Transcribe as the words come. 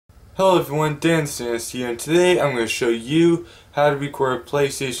Hello everyone, Dan Stanis here, and today I'm going to show you how to record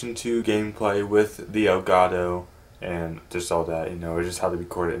PlayStation 2 gameplay with the Elgato and just all that, or just how to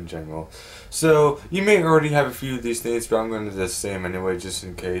record it in general. So, you may already have a few of these things, but I'm going to just say them anyway just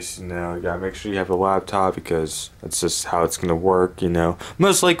in case, you gotta make sure you have a laptop because that's just how it's going to work,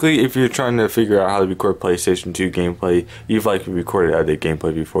 Most likely, if you're trying to figure out how to record PlayStation 2 gameplay, you've likely recorded other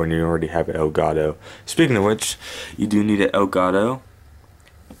gameplay before and you already have an Elgato. Speaking of which, you do need an Elgato.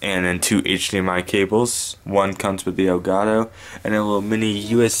 And then two HDMI cables. One comes with the Elgato, and a little mini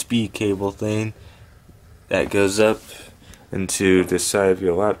USB cable thing that goes up into the side of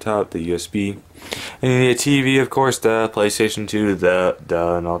your laptop, the USB. And you need a TV, of course, the PlayStation 2,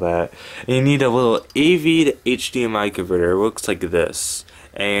 and all that. And you need a little AV to HDMI converter. It looks like this.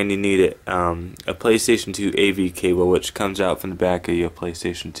 And you need a PlayStation 2 AV cable, which comes out from the back of your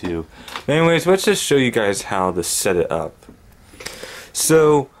PlayStation 2. But anyways, let's just show you guys how to set it up.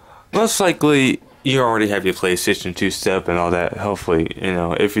 So, most likely, you already have your PlayStation 2 set up and all that. Hopefully,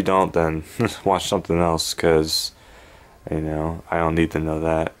 if you don't, then watch something else, because, I don't need to know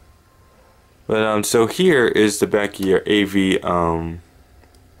that. But, so here is the back of your AV,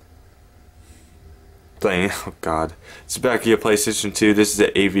 thing. Oh, God. It's the back of your PlayStation 2. This is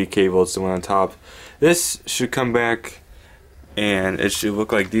the AV cable. It's the one on top. This should come back, and it should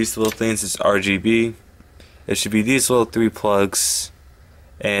look like these little things. It's RGB. It should be these little three plugs.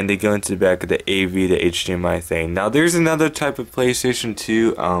 And they go into the back of the AV to HDMI thing. Now there's another type of PlayStation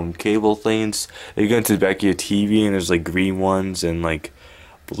 2 cable things. They go into the back of your TV, and there's like green ones and like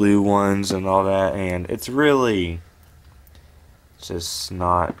blue ones and all that, and it's really just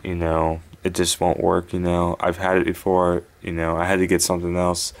not, it just won't work, I've had it before, I had to get something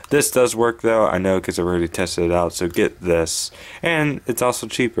else. This does work though, I know, because I've already tested it out, so get this. And it's also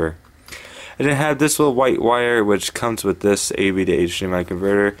cheaper. And it had this little white wire which comes with this AV to HDMI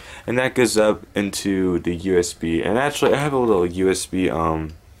converter, and that goes up into the USB. And actually I have a little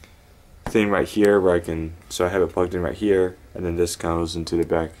USB thing right here where I have it plugged in right here, and then this goes into the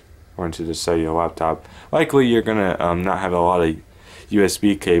back or into the side of your laptop. Likely you're gonna not have a lot of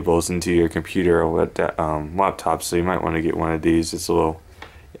USB cables into your computer or laptop, so you might want to get one of these. It's a little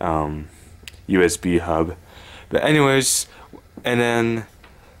USB hub. But anyways, and then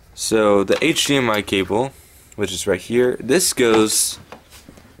so the HDMI cable, which is right here, this goes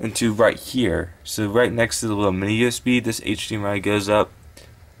into right here. So right next to the little mini USB, this HDMI goes up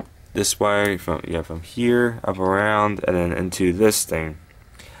this wire from here up around and then into this thing.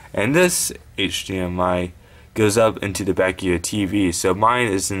 And this HDMI goes up into the back of your TV. So mine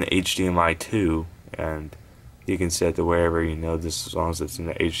is in the HDMI 2, and you can set it to wherever this, as long as it's in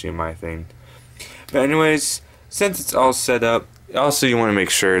the HDMI thing. But anyways, since it's all set up, also you want to make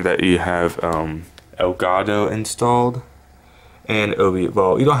sure that you have Elgato installed and OBS.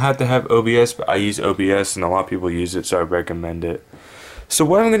 Well, you don't have to have OBS, but I use OBS and a lot of people use it, so I recommend it. So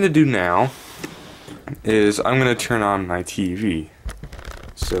what I'm going to do now is I'm going to turn on my TV.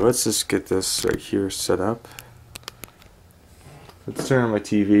 So let's just get this right here set up. Let's turn on my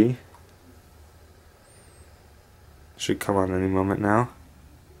TV. Should come on any moment now.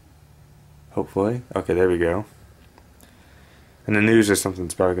 Hopefully. Okay, there we go. And the news or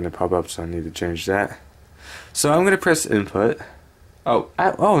something's probably going to pop up, so I need to change that. So I'm going to press input. Oh,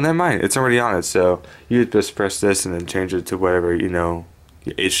 never mind. It's already on it, so you just press this and then change it to whatever, your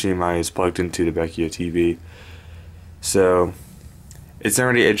HDMI is plugged into the back of your TV. So it's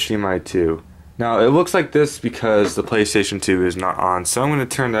already HDMI 2. Now it looks like this because the PlayStation 2 is not on, so I'm going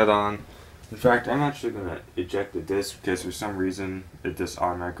to turn that on. In fact, I'm actually going to eject the disc because for some reason it just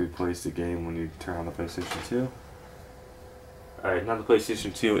automatically plays the game when you turn on the PlayStation 2. Alright, now the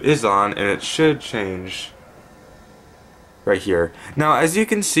PlayStation 2 is on, and it should change right here. Now, as you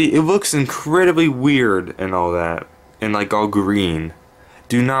can see, it looks incredibly weird and all that, and like all green.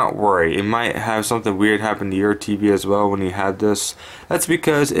 Do not worry, it might have something weird happen to your TV as well when you have this. That's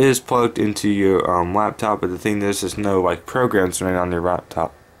because it is plugged into your laptop, but the thing is, there's no like programs running on your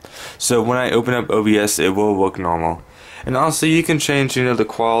laptop. So when I open up OBS, it will look normal. And also, you can change, the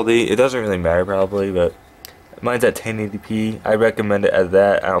quality. It doesn't really matter probably, but mine's at 1080p. I recommend it at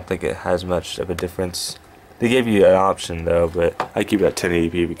that. I don't think it has much of a difference. They gave you an option though, but I keep it at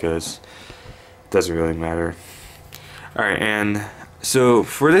 1080p because it doesn't really matter. Alright, and so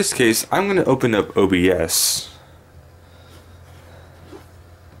for this case, I'm going to open up OBS.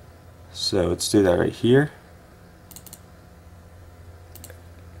 So let's do that right here.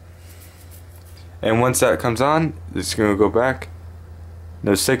 And once that comes on, it's going to go back.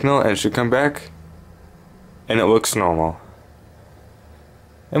 No signal, and it should come back. And it looks normal.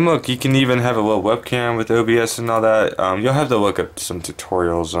 And look, you can even have a little webcam with OBS and all that. You'll have to look up some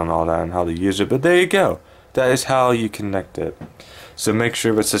tutorials on all that and how to use it. But there you go. That is how you connect it. So make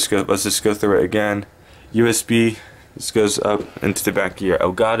sure, let's just go through it again. USB, this goes up into the back of your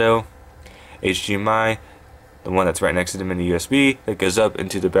Elgato. HDMI, the one that's right next to the mini USB, that goes up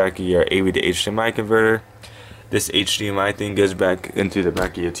into the back of your AV to HDMI converter. This HDMI thing goes back into the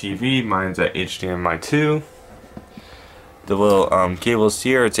back of your TV. Mine's at HDMI 2. The little cables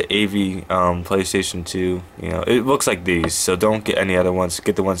here, it's an AV PlayStation 2. You know, it looks like these, so don't get any other ones.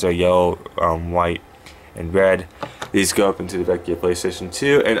 Get the ones that are yellow, white, and red. These go up into the back of your PlayStation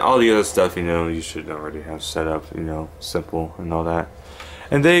 2, and all the other stuff, you know, you should already have set up, you know, simple and all that.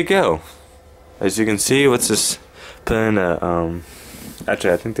 And there you go. As you can see, let's just put in a,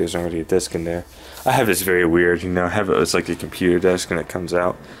 actually I think there's already a disc in there. I have this very weird, you know, I have it as like a computer desk and it comes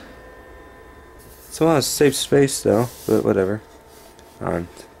out. It's a lot of safe space though, but whatever.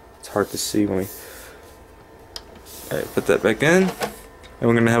 It's hard to see when we... Alright, put that back in. And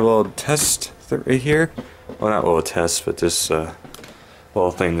we're going to have a little test right here. Well, not a little test, but this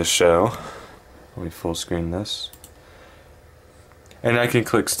little thing to show. Let me full screen this. And I can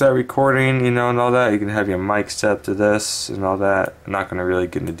click start recording, you know, and all that. You can have your mic set up to this and all that. I'm not going to really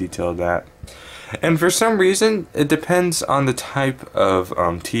get into detail of that. And for some reason, it depends on the type of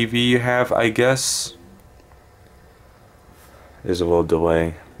TV you have, I guess. There's a little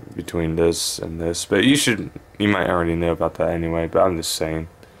delay between this and this, but you might already know about that anyway, but I'm just saying.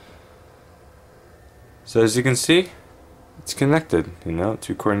 So as you can see, it's connected, you know,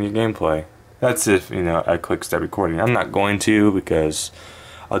 to recording your gameplay. That's if, you know, I click start recording. I'm not going to, because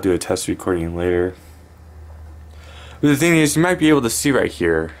I'll do a test recording later. But the thing is, you might be able to see right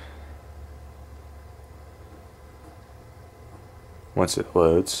here, once it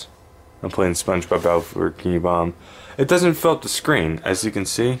loads. I'm playing SpongeBob Bikini Bomb. It doesn't fill up the screen, as you can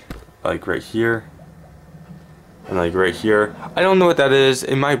see, like right here, and like right here. I don't know what that is.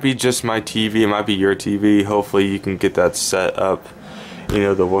 It might be just my TV, it might be your TV. Hopefully you can get that set up, you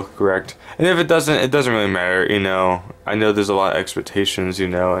know, to look correct. And if it doesn't really matter, you know. I know there's a lot of expectations, you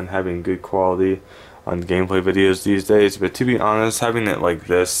know, and having good quality on gameplay videos these days, but to be honest, having it like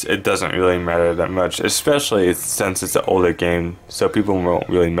this, it doesn't really matter that much, especially since it's an older game, so people won't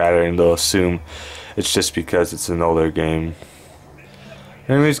really matter and they'll assume it's just because it's an older game.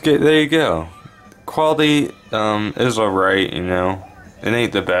 Anyways, there you go. Quality is alright, you know. It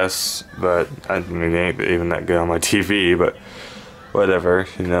ain't the best, but I mean, it ain't even that good on my TV, but whatever,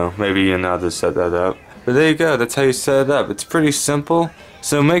 you know. Maybe you know how to set that up. But there you go, that's how you set it up. It's pretty simple,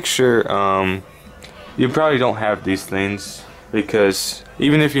 so make sure you probably don't have these things, because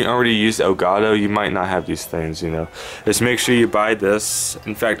even if you already use Elgato, you might not have these things, you know. Just make sure you buy this.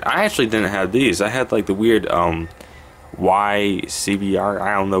 In fact, I actually didn't have these. I had like the weird YCBR,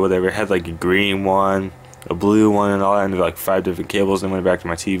 I don't know, whatever. It had like a green one, a blue one, and all that, and there were like 5 different cables, and went back to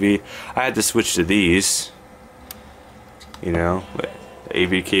my TV. I had to switch to these, you know, the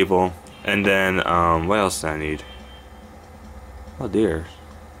AV cable. And then what else did I need? Oh dear,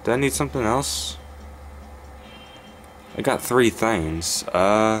 did I need something else? I got 3 things.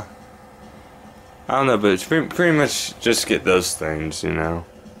 I don't know, but it's pretty much just get those things, you know.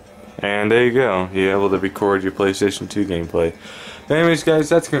 And there you go. You're able to record your PlayStation 2 gameplay. But anyways, guys,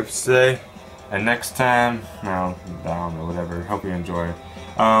 that's good for today. And next time, well, I don't know, whatever. Hope you enjoy.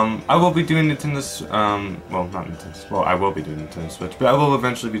 I will be doing Nintendo, well, not Nintendo, well, I will be doing Nintendo Switch, but I will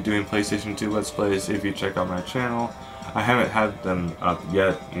eventually be doing PlayStation 2 Let's Plays if you check out my channel. I haven't had them up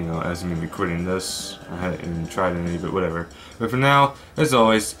yet, you know, as I'm recording this. I haven't even tried any, but whatever. But for now, as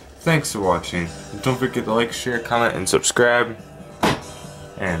always, thanks for watching. And don't forget to like, share, comment, and subscribe.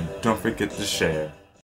 And don't forget to share.